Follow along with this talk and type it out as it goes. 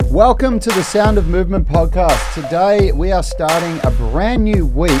Welcome to the Sound of Movement podcast. Today we are starting a brand new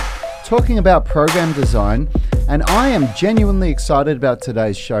week talking about program design, and I am genuinely excited about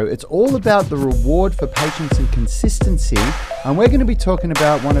today's show. It's all about the reward for patience and consistency, and we're going to be talking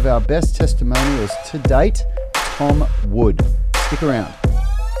about one of our best testimonials to date, Tom Wood. Stick around.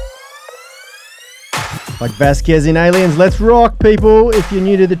 Like Vasquez in Aliens, let's rock, people. If you're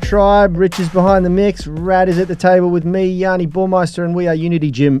new to the tribe, Rich is behind the mix. Rad is at the table with me, Yanni Baumeister, and we are Unity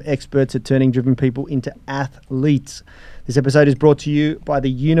Gym experts at turning driven people into athletes. This episode is brought to you by the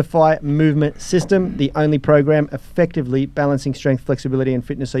Unify Movement System, the only program effectively balancing strength, flexibility, and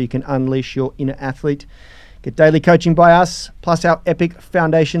fitness so you can unleash your inner athlete. Get daily coaching by us, plus our epic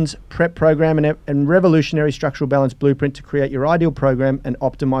Foundations Prep program and revolutionary structural balance blueprint to create your ideal program and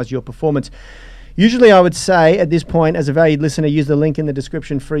optimize your performance. Usually I would say at this point, as a valued listener, use the link in the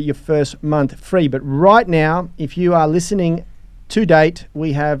description for your first month free. But right now, if you are listening to date,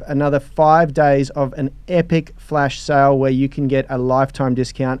 we have another 5 days of an epic flash sale where you can get a lifetime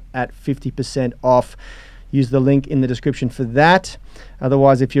discount at 50% off. Use the link in the description for that.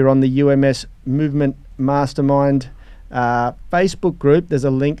 Otherwise, if you're on the UMS Movement Mastermind Facebook group, there's a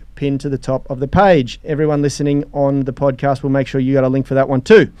link pinned to the top of the page. Everyone listening on the podcast will make sure you got a link for that one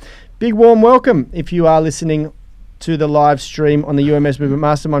too. Big warm welcome if you are listening to the live stream on the UMS Movement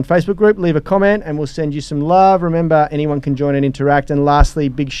Mastermind Facebook group. Leave a comment and we'll send you some love. Remember, anyone can join and interact. And lastly,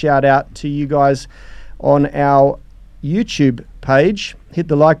 big shout out to you guys on our YouTube page. Hit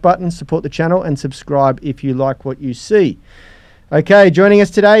the like button, support the channel, and subscribe if you like what you see. Okay, joining us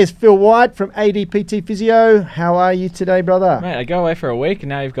today is Phil White from ADPT Physio. How are you today, brother? Mate, I go away for a week and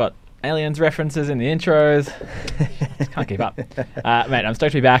now you've got Aliens references in the intros. Just can't keep up. Mate, I'm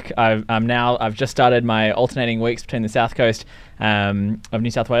stoked to be back. I've just started my alternating weeks between the south coast of New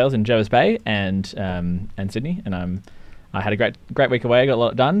South Wales and Jervis Bay and Sydney, and I had a great week away. Got a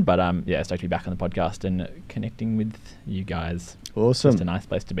lot done, but stoked to be back on the podcast and connecting with you guys. Awesome. Just a nice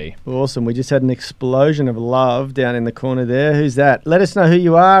place to be. Awesome. We just had an explosion of love down in the corner there. Who's that? Let us know who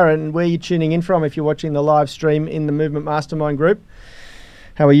you are and where you're tuning in from if you're watching the live stream in the Movement Mastermind group.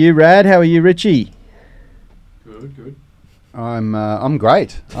 How are you, Rad? How are you, Richie? Good. I'm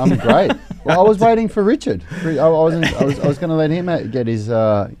great. Well, I was waiting for Richard. I was going to let him get his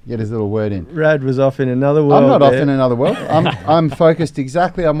little word in. Rad was off in another world. I'm not off in another world. I'm focused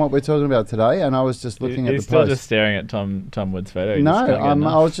exactly on what we're talking about today, and I was just looking at the post. He's still just staring at Tom Wood's photo. No,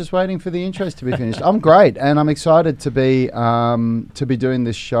 I was just waiting for the intros to be finished. I'm great, and I'm excited to be doing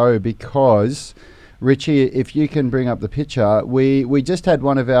this show because, Richie, if you can bring up the picture, we just had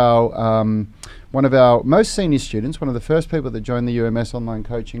one of our most senior students, one of the first people that joined the UMS online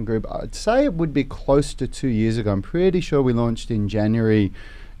coaching group. I'd say it would be close to 2 years ago. I'm pretty sure we launched in January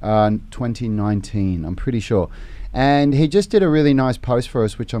 2019. I'm pretty sure. And he just did a really nice post for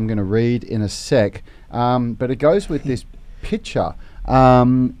us, which I'm going to read in a sec. But it goes with this picture.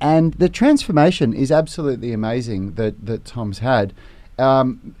 And the transformation is absolutely amazing that Tom's had.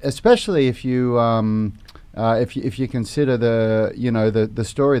 Especially if you consider the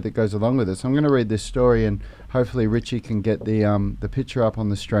story that goes along with it. So I'm going to read this story, and hopefully Richie can get the picture up on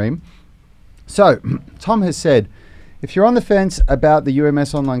the stream. So Tom has said, if you're on the fence about the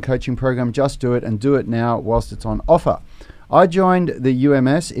UMS online coaching program, just do it, and do it now whilst it's on offer. I joined the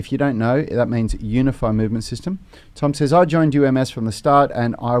UMS. If you don't know, that means Unify Movement System. Tom says, I joined UMS from the start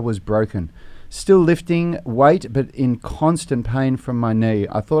and I was broken. Still lifting weight, but in constant pain from my knee.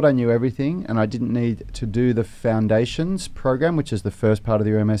 I thought I knew everything and I didn't need to do the Foundations program, which is the first part of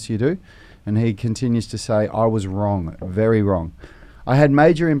the UMS you do. And he continues to say, I was wrong, very wrong. I had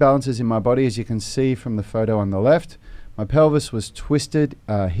major imbalances in my body, as you can see from the photo on the left. My pelvis was twisted,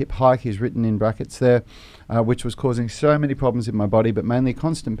 hip hike is written in brackets there, which was causing so many problems in my body, but mainly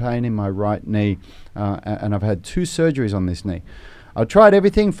constant pain in my right knee. And I've had 2 surgeries on this knee. I tried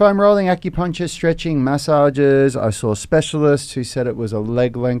everything: foam rolling, acupuncture, stretching, massages. I saw specialists who said it was a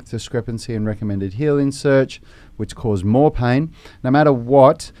leg length discrepancy and recommended heel insert, which caused more pain. No matter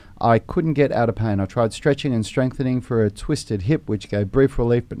what, I couldn't get out of pain. I tried stretching and strengthening for a twisted hip, which gave brief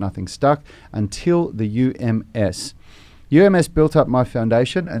relief, but nothing stuck until the UMS. UMS built up my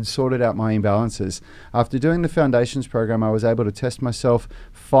foundation and sorted out my imbalances. After doing the Foundations program, I was able to test myself,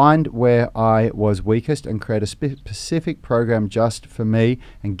 find where I was weakest, and create a specific program just for me.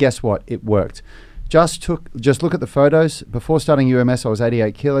 And guess what? It worked. Just look at the photos. Before starting UMS, I was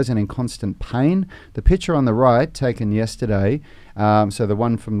 88 kilos and in constant pain. The picture on the right, taken yesterday, so the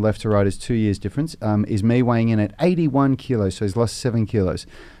one from left to right is 2 years difference, is me weighing in at 81 kilos, so he's lost 7 kilos.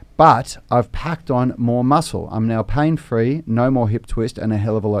 But I've packed on more muscle. I'm now pain-free, no more hip twist, and a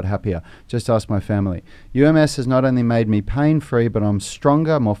hell of a lot happier. Just ask my family. UMS has not only made me pain-free, but I'm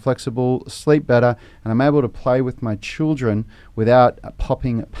stronger, more flexible, sleep better, and I'm able to play with my children without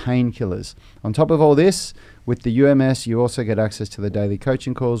popping painkillers. On top of all this, with the UMS, you also get access to the daily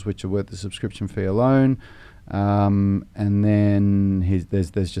coaching calls, which are worth the subscription fee alone. And then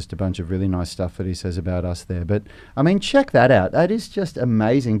there's just a bunch of really nice stuff that he says about us there. But I mean, check that out. That is just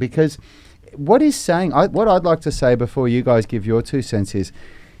amazing, because what he's saying, what I'd like to say before you guys give your 2 cents is,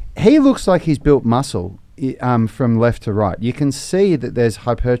 he looks like he's built muscle from left to right. You can see that there's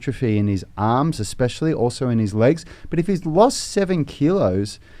hypertrophy in his arms, especially, also in his legs. But if he's lost 7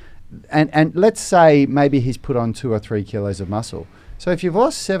 kilos, and let's say maybe he's put on 2 or 3 kilos of muscle. So if you've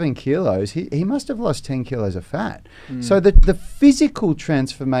lost 7 kilos, he must have lost 10 kilos of fat. So the physical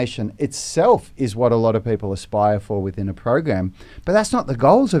transformation itself is what a lot of people aspire for within a program. But that's not the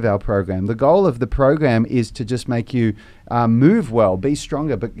goals of our program. The goal of the program is to just make you move well, be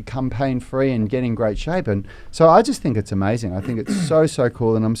stronger, but become pain-free and get in great shape. And so I just think it's amazing. I think it's so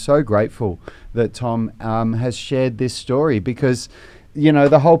cool. And I'm so grateful that Tom has shared this story, because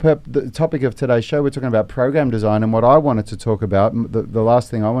the topic of today's show, we're talking about program design, and what I wanted to talk about, the last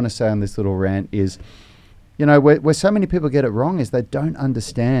thing I want to say on this little rant is, where so many people get it wrong is they don't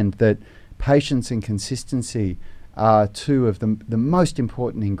understand that patience and consistency are 2 of the most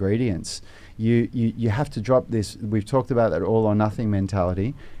important ingredients. You have to drop this, we've talked about that all or nothing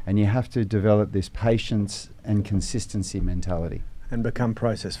mentality, and you have to develop this patience and consistency mentality. And become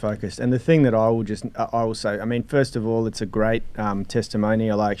process focused. And the thing that I will say, I mean, first of all, it's a great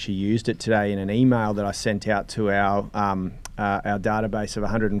testimonial. I actually used it today in an email that I sent out to our database of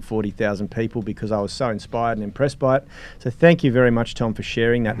 140,000 people, because I was so inspired and impressed by it. So thank you very much, Tom, for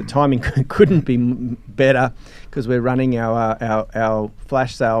sharing that. The timing couldn't be better, because we're running our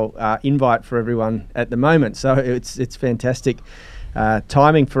flash sale invite for everyone at the moment. So it's fantastic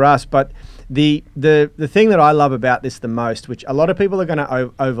timing for us. But the thing that I love about this the most, which a lot of people are going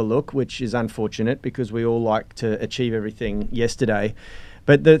to overlook, which is unfortunate because we all like to achieve everything yesterday,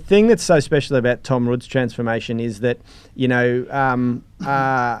 but the thing that's so special about Tom Rood's transformation is that,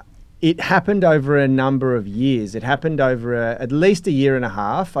 it happened over a number of years. It happened over at least a year and a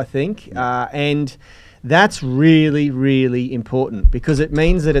half, I think, and that's really, really important, because it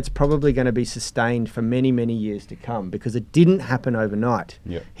means that it's probably going to be sustained for many, many years to come, because it didn't happen overnight.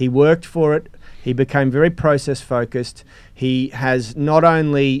 Yep. He worked for it. He became very process focused. He has not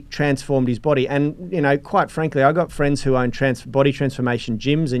only transformed his body, and quite frankly, I've got friends who own body transformation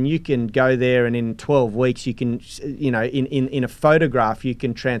gyms, and you can go there and in 12 weeks you can, in a photograph you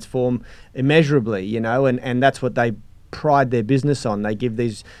can transform immeasurably, and that's what they pride their business on. They give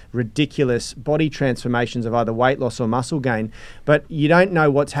these ridiculous body transformations of either weight loss or muscle gain, but you don't know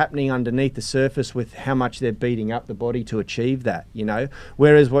what's happening underneath the surface with how much they're beating up the body to achieve that,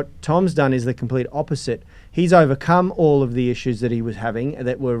 Whereas what Tom's done is the complete opposite. He's overcome all of the issues that he was having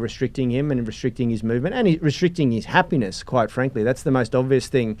that were restricting him and restricting his movement and restricting his happiness, quite frankly. That's the most obvious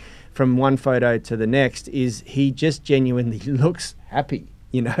thing from one photo to the next, is he just genuinely looks happy,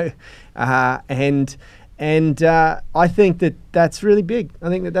 And I think that's really big. I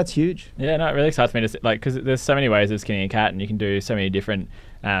think that's huge. Yeah, no, it really excites me to see, because there's so many ways of skinning a cat, and you can do so many different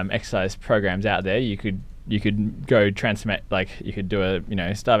exercise programs out there. You could go transform, you could do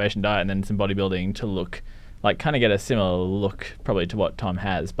a starvation diet and then some bodybuilding to look kind of get a similar look probably to what Tom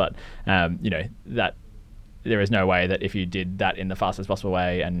has, but that there is no way that if you did that in the fastest possible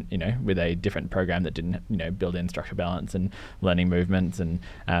way and, with a different program that didn't, build in structural balance and learning movements, and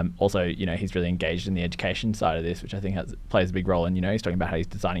also, he's really engaged in the education side of this, which I think plays a big role in, he's talking about how he's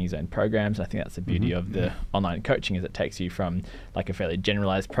designing his own programs. And I think that's the beauty of the online coaching, is it takes you from a fairly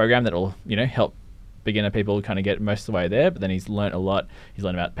generalized program that'll, help beginner people kind of get most of the way there, but then he's learned a lot. He's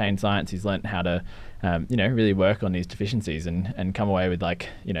learned about pain science. He's learned how to really work on these deficiencies and come away with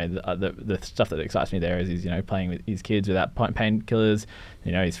the stuff that excites me there is he's playing with his kids without painkillers.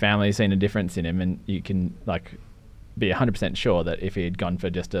 His family's seen a difference in him, and you can be 100% sure that if he had gone for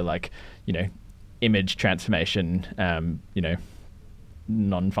just a image transformation,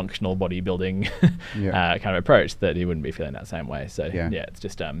 non-functional bodybuilding kind of approach, that he wouldn't be feeling that same way. So it's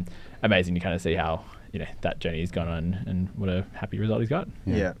just amazing to kind of see how that journey has gone on and what a happy result he's got.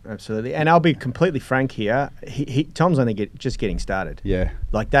 Yeah, absolutely. And I'll be completely frank here. Tom's only just getting started. Yeah.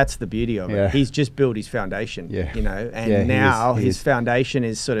 That's the beauty of it. He's just built his foundation, and now his foundation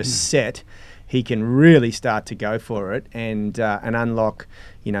is sort of set. he can really start to go for it and unlock.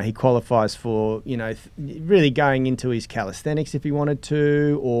 He qualifies for, really going into his calisthenics if he wanted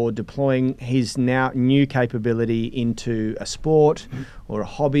to, or deploying his now new capability into a sport or a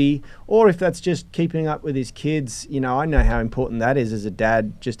hobby, or if that's just keeping up with his kids. I know how important that is as a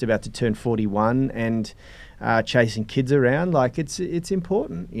dad just about to turn 41 and chasing kids around. Like it's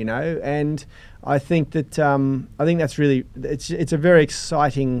important, and I think that that's really it's a very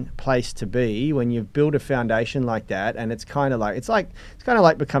exciting place to be when you've built a foundation like that, and it's kind of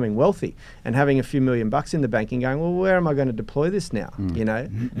like becoming wealthy and having a few $1 million in the bank and going, well, where am I going to deploy this now?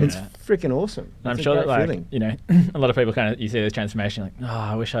 It's freaking awesome. I'm sure that a lot of people you see this transformation like,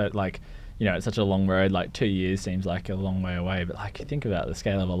 I wish I it's such a long road. Like 2 years seems like a long way away, but like think about the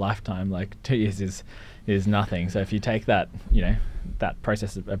scale of a lifetime. Like 2 years is nothing. So if you take that, that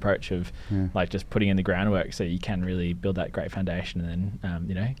process approach of like just putting in the groundwork so you can really build that great foundation and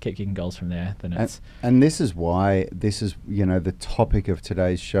then, keep kicking goals from there, then it's... And this is why the topic of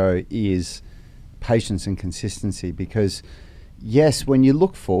today's show is patience and consistency, because yes, when you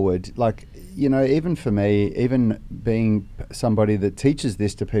look forward, even for me, even being somebody that teaches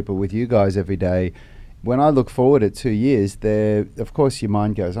this to people with you guys every day, when I look forward at 2 years, of course your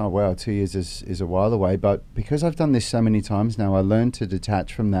mind goes, oh wow, 2 years is a while away. But because I've done this so many times now, I learned to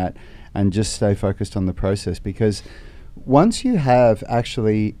detach from that and just stay focused on the process. Because once you have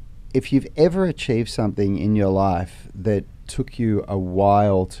if you've ever achieved something in your life that took you a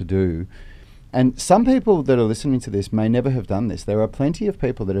while to do, and some people that are listening to this may never have done this. There are plenty of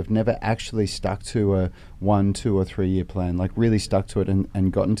people that have never actually stuck to a 1, 2 or 3 year plan, like really stuck to it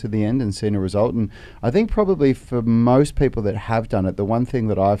and gotten to the end and seen a result. And I think probably for most people that have done it, the one thing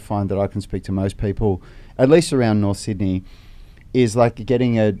that I find that I can speak to most people, at least around North Sydney, is like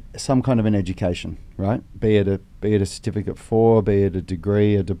getting some kind of an education, right? Be it a certificate 4, be it a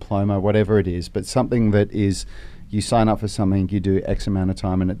degree, a diploma, whatever it is, but something that is... You sign up for something, you do X amount of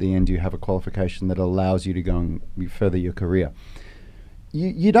time, and at the end you have a qualification that allows you to go and further your career.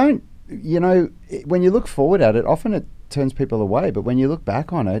 You don't, when you look forward at it, often it turns people away, but when you look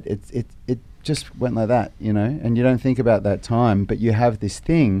back on it, it just went like that, and you don't think about that time, but you have this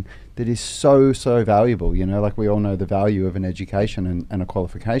thing that is so, so valuable, like we all know the value of an education and a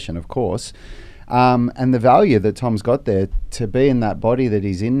qualification, of course, and the value that Tom's got there to be in that body that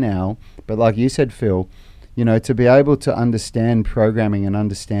he's in now. But like you said, Phil, to be able to understand programming and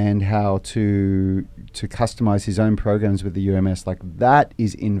understand how to customize his own programs with the UMS, like that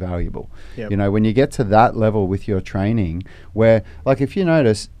is invaluable. Yep. When you get to that level with your training, where, like, if you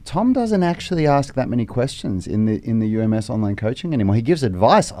notice, Tom doesn't actually ask that many questions in the UMS online coaching anymore. He gives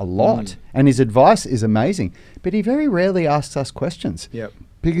advice a lot, and his advice is amazing, but he very rarely asks us questions. Yep.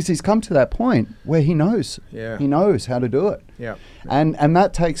 Because he's come to that point where he knows. Yeah. He knows how to do it. Yeah. And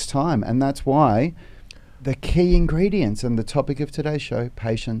that takes time, and that's why the key ingredients and the topic of today's show,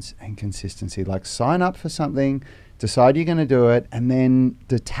 patience and consistency. Like, sign up for something, decide you're going to do it, and then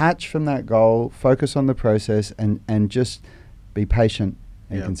detach from that goal, focus on the process, and just be patient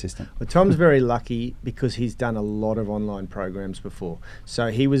and consistent. Well, Tom's very lucky because he's done a lot of online programs before. So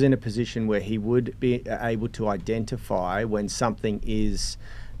he was in a position where he would be able to identify when something is,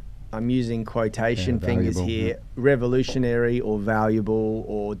 I'm using quotation fingers here, revolutionary or valuable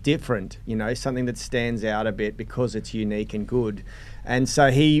or different, something that stands out a bit because it's unique and good. And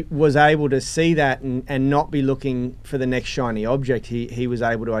so he was able to see that and not be looking for the next shiny object. He was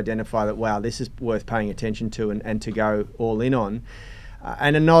able to identify that, wow, this is worth paying attention to and to go all in on.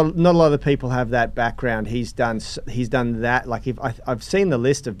 And not a lot of people have that background. He's done that. Like, if I've seen the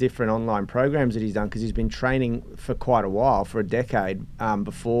list of different online programs that he's done, because he's been training for quite a while, for a decade,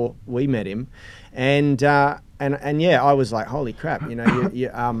 before we met him, and I was like, holy crap, you're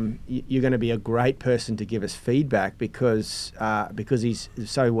going to be a great person to give us feedback because he's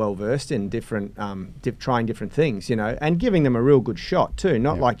so well versed in different trying different things, and giving them a real good shot too,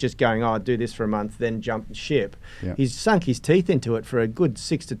 not like just going, I'll do this for a month then jump ship. He's sunk his teeth into it for a good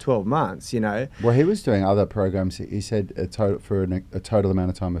 6 to 12 months. Well, he was doing other programs. He said a total amount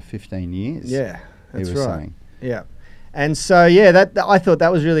of time of 15 years. Yeah, that's he was right. saying. Yeah. And so that I thought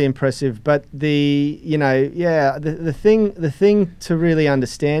that was really impressive. But the thing to really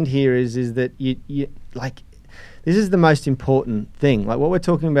understand here is that you like, this is the most important thing. Like, what we're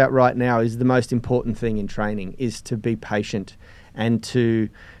talking about right now is the most important thing in training, is to be patient and to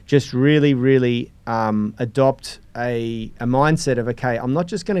just really, really adopt a mindset of, okay, I'm not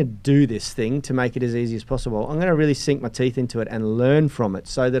just going to do this thing to make it as easy as possible. I'm going to really sink my teeth into it and learn from it,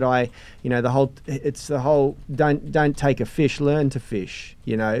 so that I, it's the whole don't take a fish, learn to fish,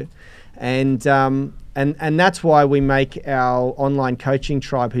 and that's why we make our online coaching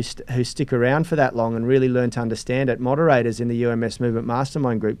tribe who stick around for that long and really learn to understand it, moderators in the UMS Movement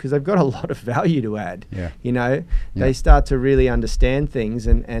Mastermind group, because they've got a lot of value to add. Yeah. They start to really understand things,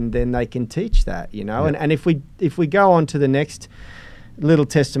 and then they can teach that. Yeah. And if we go on to the next little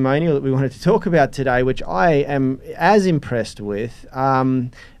testimonial that we wanted to talk about today, which I am as impressed with.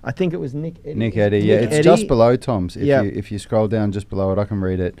 I think it was Nick Eddy. Nick Eddy, yeah. It's Eddy. just below Tom's. Yep. If you scroll down just below it, I can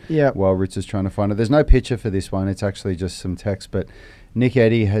read it Yep. while Rich is trying to find it. There's no picture for this one. It's actually just some text. But Nick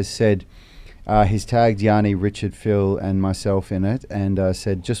Eddy has said, he's tagged Yanni, Richard, Phil, and myself in it, and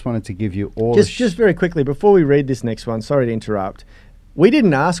said, just wanted to give you all Just very quickly, before we read this next one, sorry to interrupt. We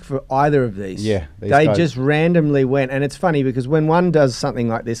didn't ask for either of these. Yeah, they just randomly went, and it's funny because when one does something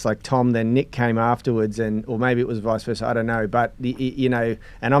like this, like Tom, then Nick came afterwards, or maybe it was vice versa. I don't know, but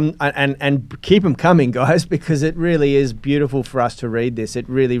and keep them coming, guys, because it really is beautiful for us to read this. It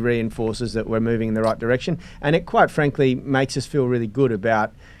really reinforces that we're moving in the right direction, and it quite frankly makes us feel really good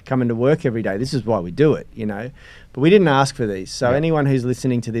about coming to work every day. This is why we do it, But we didn't ask for these. So anyone who's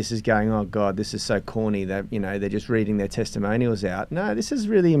listening to this is going, oh God, this is so corny that, they're just reading their testimonials out. No, this is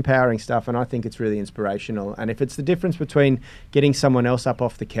really empowering stuff, and I think it's really inspirational. And if it's the difference between getting someone else up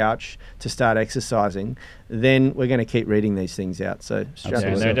off the couch to start exercising, then we're going to keep reading these things out. So there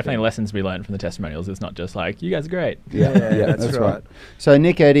are definitely lessons we learned from the testimonials. It's not just like, you guys are great. Yeah, that's right. So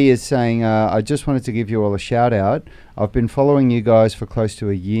Nick Eddy is saying, I just wanted to give you all a shout out. I've been following you guys for close to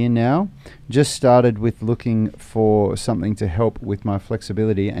a year now. Just started with looking for something to help with my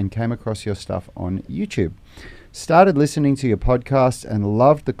flexibility and came across your stuff on YouTube. Started listening to your podcast and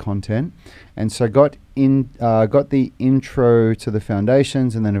loved the content, and so got the intro to the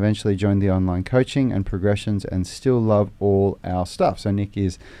foundations, and then eventually joined the online coaching and progressions, and still love all our stuff. So Nick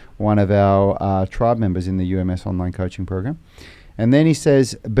is one of our tribe members in the UMS online coaching program. And then he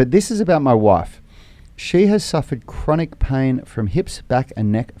says, but this is about my wife. She has suffered chronic pain from hips, back,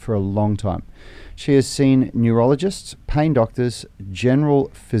 and neck for a long time. She has seen neurologists, pain doctors,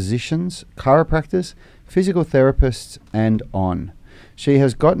 general physicians, chiropractors, physical therapists, and on. She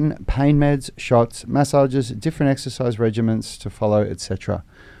has gotten pain meds, shots, massages, different exercise regimens to follow, etc.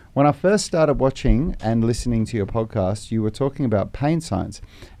 When I first started watching and listening to your podcast, you were talking about pain science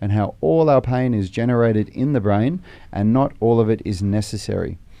and how all our pain is generated in the brain and not all of it is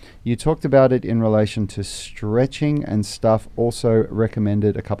necessary. You talked about it in relation to stretching and stuff, also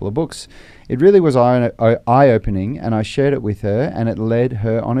recommended a couple of books. It really was eye-opening, and I shared it with her, and it led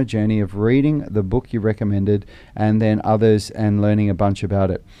her on a journey of reading the book you recommended and then others and learning a bunch about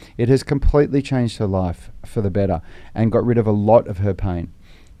it. It has completely changed her life for the better and got rid of a lot of her pain.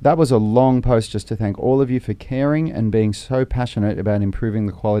 That was a long post just to thank all of you for caring and being so passionate about improving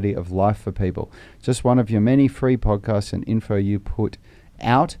the quality of life for people. Just one of your many free podcasts and info you put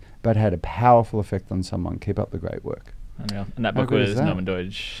out, but had a powerful effect on someone. Keep up the great work. Unreal. And that book was Norman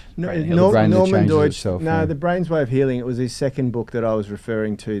Doidge. Norman Doidge. Itself, The Brain's Way of Healing. It was his second book that I was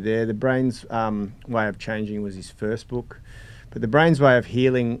referring to there. The Brain's Way of Changing was his first book, but The Brain's Way of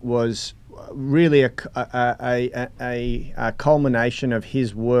Healing was really a culmination of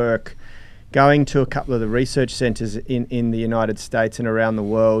his work, going to a couple of the research centres in the United States and around the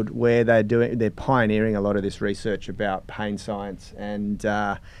world where they're pioneering a lot of this research about pain science and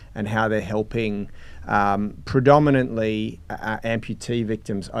how they're helping predominantly amputee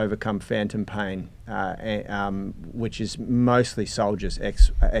victims overcome phantom pain, which is mostly soldiers,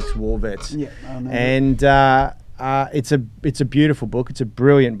 ex-war vets. Yeah, I know. And it's a beautiful book. It's a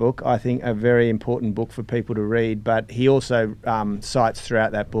brilliant book. I think a very important book for people to read. But he also cites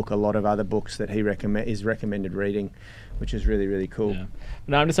throughout that book a lot of other books that he is recommended reading, which is really, really cool. Yeah.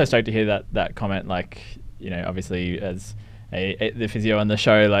 No, I'm just so stoked to hear that comment. Like, obviously as the physio on the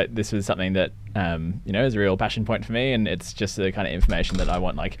show, like this was something that is a real passion point for me, and it's just the kind of information that I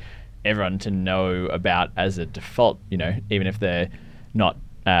want like everyone to know about as a default. Even if they're not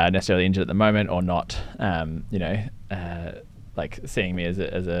necessarily injured at the moment, or not, like seeing me as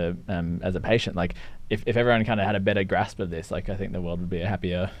a patient. Like if everyone kind of had a better grasp of this, like I think the world would be a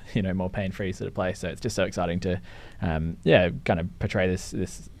happier, more pain-free sort of place. So it's just so exciting to, kind of portray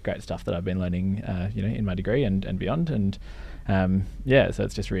this great stuff that I've been learning, in my degree and beyond. And So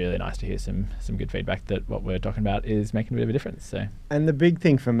it's just really nice to hear some good feedback that what we're talking about is making a bit of a difference. So. And the big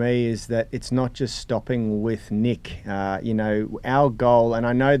thing for me is that it's not just stopping with Nick. Our goal, and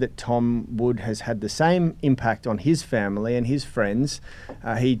I know that Tom Wood has had the same impact on his family and his friends.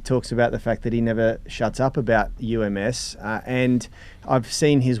 He talks about the fact that he never shuts up about UMS. And I've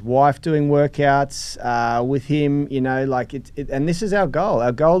seen his wife doing workouts with him, and this is our goal.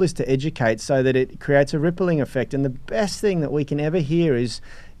 Our goal is to educate so that it creates a rippling effect. And the best thing that we can ever hear is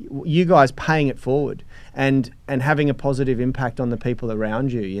you guys paying it forward and having a positive impact on the people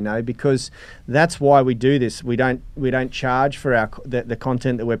around you, because that's why we do this. We don't charge for the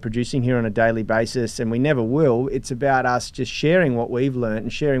content that we're producing here on a daily basis, and we never will. It's about us just sharing what we've learned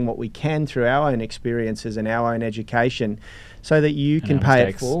and sharing what we can through our own experiences and our own education so that you can pay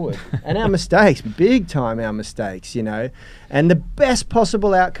it forward. And our mistakes, big time our mistakes, And the best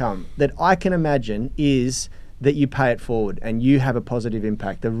possible outcome that I can imagine is that you pay it forward and you have a positive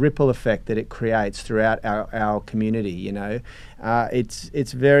impact, the ripple effect that it creates throughout our community,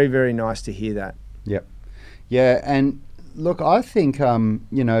 It's very, very nice to hear that. Yep. Yeah, and look, I think,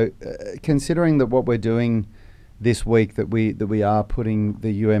 considering that what we're doing this week, that we are putting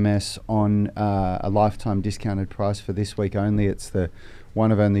the UMS on a lifetime discounted price for this week only. It's the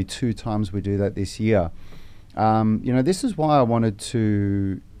one of only 2 times we do that this year. This is why I wanted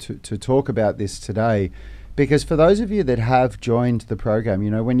to talk about this today. Because for those of you that have joined the program,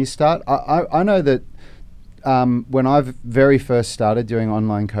 when you start, I know that when I very first started doing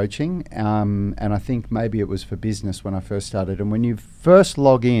online coaching, and I think maybe it was for business when I first started, and when you first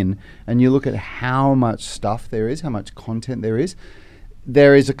log in and you look at how much stuff there is, how much content there is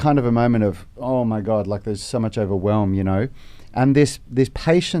a kind of a moment of, oh my God, like there's so much overwhelm, and this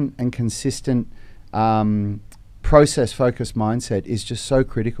patient and consistent process-focused mindset is just so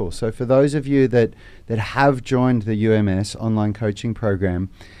critical. So for those of you that have joined the UMS online coaching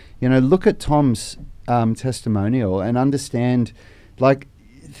program, look at Tom's testimonial and understand,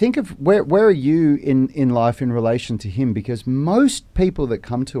 think of where are you in life in relation to him, because most people that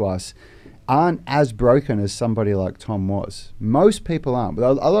come to us aren't as broken as somebody like Tom was. Most people aren't.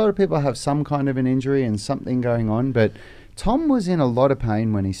 A lot of people have some kind of an injury and something going on, but Tom was in a lot of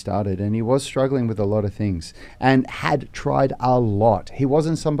pain when he started, and he was struggling with a lot of things and had tried a lot. He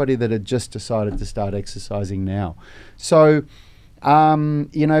wasn't somebody that had just decided to start exercising now. So,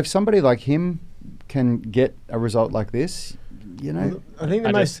 if somebody like him can get a result like this, I think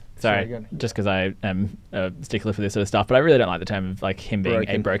just because I am a stickler for this sort of stuff, but I really don't like the term of him being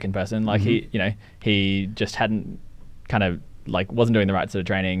a broken person. He just hadn't kind of wasn't doing the right sort of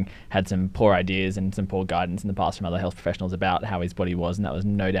training, had some poor ideas and some poor guidance in the past from other health professionals about how his body was, and that was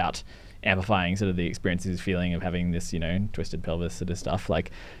no doubt amplifying sort of the experiences he was feeling of having this, twisted pelvis sort of stuff.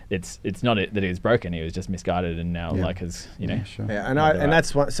 It's not that he was broken, he was just misguided, and now has Sure. Yeah, and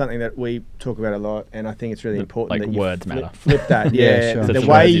that's something that we talk about a lot, and I think it's really important that words you matter. Flip that. Sure. The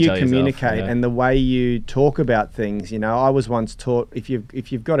way you communicate and the way you talk about things. I was once taught if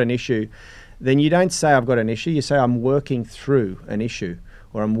you've got an issue, then you don't say I've got an issue, you say I'm working through an issue,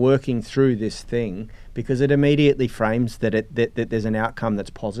 or I'm working through this thing, because it immediately frames that there's an outcome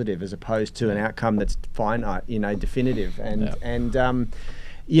that's positive as opposed to an outcome that's finite, definitive.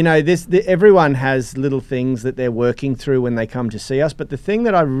 Everyone has little things that they're working through when they come to see us. But the thing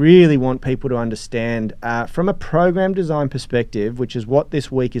that I really want people to understand from a program design perspective, which is what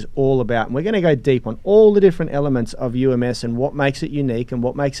this week is all about, and we're going to go deep on all the different elements of UMS and what makes it unique and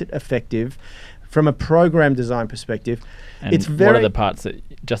what makes it effective from a program design perspective. And it's one of the parts that,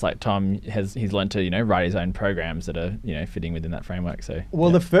 just like Tom, he's learned to write his own programs that are fitting within that framework. So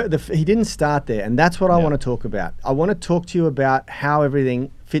he didn't start there, and that's what I want to talk about. I want to talk to you about how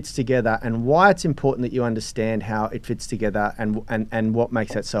everything fits together and why it's important that you understand how it fits together and what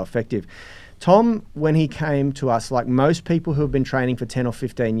makes that so effective. Tom, when he came to us, like most people who have been training for 10 or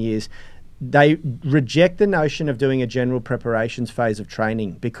 15 years, they reject the notion of doing a general preparations phase of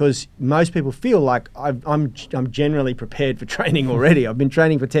training, because most people feel like I'm generally prepared for training already. I've been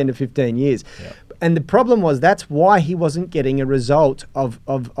training for 10 to 15 years. Yep. And the problem was that's why he wasn't getting a result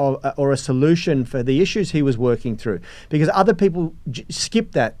or a solution for the issues he was working through, because other people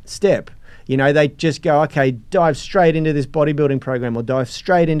skip that step. They just go, okay, dive straight into this bodybuilding program, or dive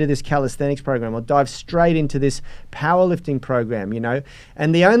straight into this calisthenics program, or dive straight into this powerlifting program,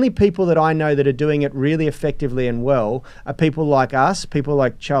 And the only people that I know that are doing it really effectively and well are people like us, people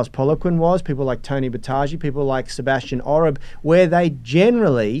like Charles Poliquin was, people like Tony Battaji, people like Sebastian Oreb, where they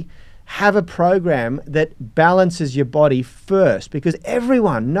generally have a program that balances your body first, because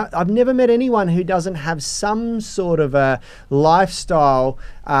I've never met anyone who doesn't have some sort of a lifestyle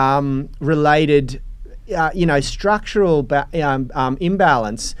related structural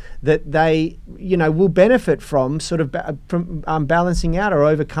imbalance that they, will benefit from sort of balancing out or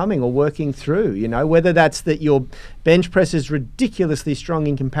overcoming or working through, whether that's that your bench press is ridiculously strong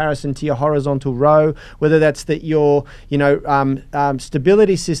in comparison to your horizontal row, whether that's that your,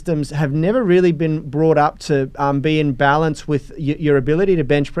 stability systems have never really been brought up to be in balance with your ability to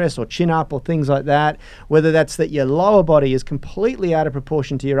bench press or chin up or things like that, whether that's that your lower body is completely out of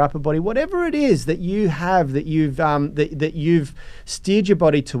proportion to your upper body, whatever it is that you have that you've steered your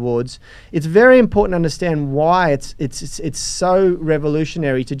body towards, it's very important to understand why it's so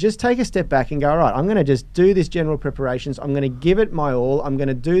revolutionary to just take a step back and go, all right, I'm going to just do this general preparations. I'm going to give it my all. I'm going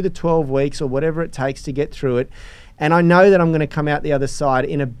to do the 12 weeks or whatever it takes to get through it. And I know that I'm going to come out the other side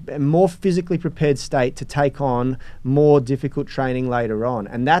in a more physically prepared state to take on more difficult training later on.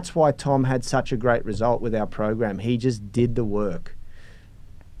 And that's why Tom had such a great result with our program. He just did the work.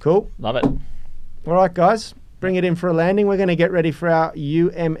 Cool? Love it. All right, guys, bring it in for a landing. We're going to get ready for our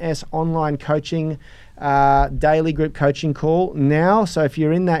UMS online coaching daily group coaching call now. So if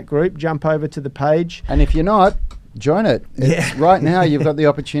you're in that group, jump over to the page. And if you're not, join it. Right now, you've got the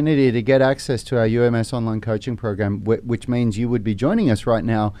opportunity to get access to our UMS online coaching program, which means you would be joining us right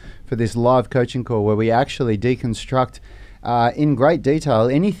now for this live coaching call where we actually deconstruct in great detail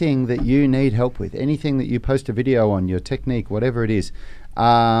anything that you need help with, anything that you post a video on, your technique, whatever it is.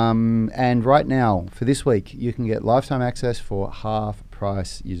 And right now, for this week, you can get lifetime access for half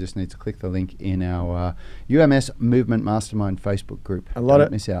price. You just need to click the link in our UMS Movement Mastermind Facebook group. Don't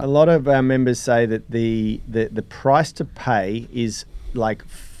miss out. A lot of our members say that the price to pay is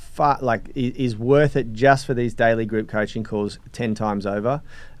is worth it just for these daily group coaching calls 10 times over.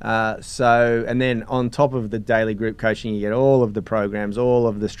 And then on top of the daily group coaching, you get all of the programs, all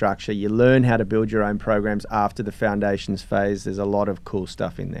of the structure. You learn how to build your own programs after the foundations phase. There's a lot of cool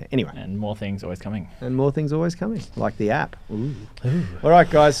stuff in there. Anyway. And more things always coming. Like the app. Ooh. All right,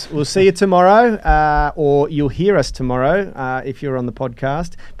 guys. We'll see you tomorrow, or you'll hear us tomorrow if you're on the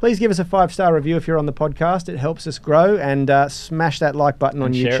podcast. Please give us a 5-star review if you're on the podcast. It helps us grow. And smash that like button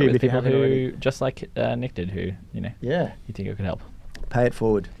on YouTube if you haven't already. Just like Nick did, who, you think it could help. Pay it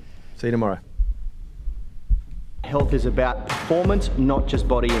forward. See you tomorrow. Health is about performance, not just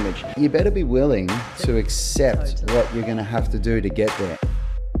body image. You better be willing to accept what you're going to have to do to get there.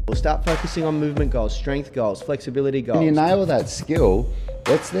 We'll start focusing on movement goals, strength goals, flexibility goals. When you nail that skill,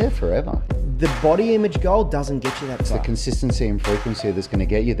 that's there forever. The body image goal doesn't get you that far. It's the consistency and frequency that's going to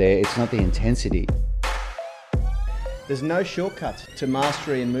get you there. It's not the intensity. There's no shortcuts to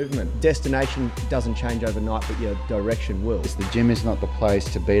mastery and movement. Destination doesn't change overnight, but your direction will. The gym is not the place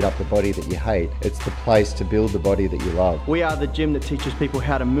to beat up the body that you hate. It's the place to build the body that you love. We are the gym that teaches people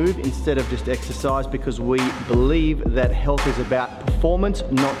how to move instead of just exercise, because we believe that health is about performance,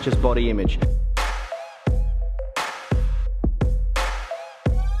 not just body image.